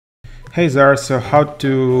Hey there, so how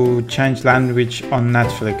to change language on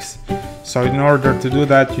Netflix. So in order to do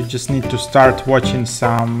that, you just need to start watching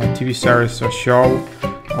some TV series or show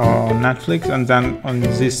on Netflix, and then on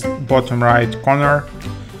this bottom right corner,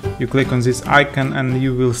 you click on this icon and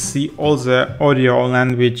you will see all the audio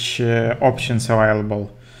language options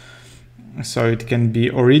available. So it can be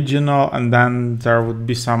original, and then there would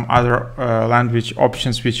be some other language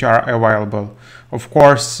options which are available. Of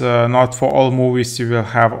course, not for all movies you will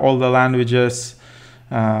have all the languages,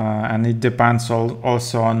 and it depends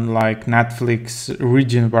also on like Netflix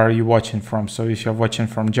region where you're watching from. So if you're watching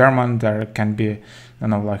from German, there can be,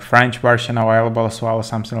 like French version available as well, or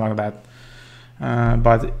something like that.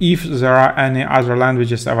 But if there are any other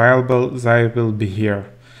languages available, they will be here.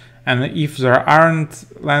 And if there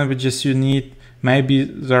aren't languages you need, maybe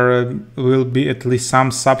there will be at least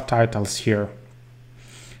some subtitles here.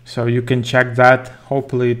 So you can check that.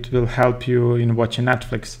 Hopefully it will help you in watching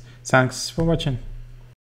Netflix. Thanks for watching.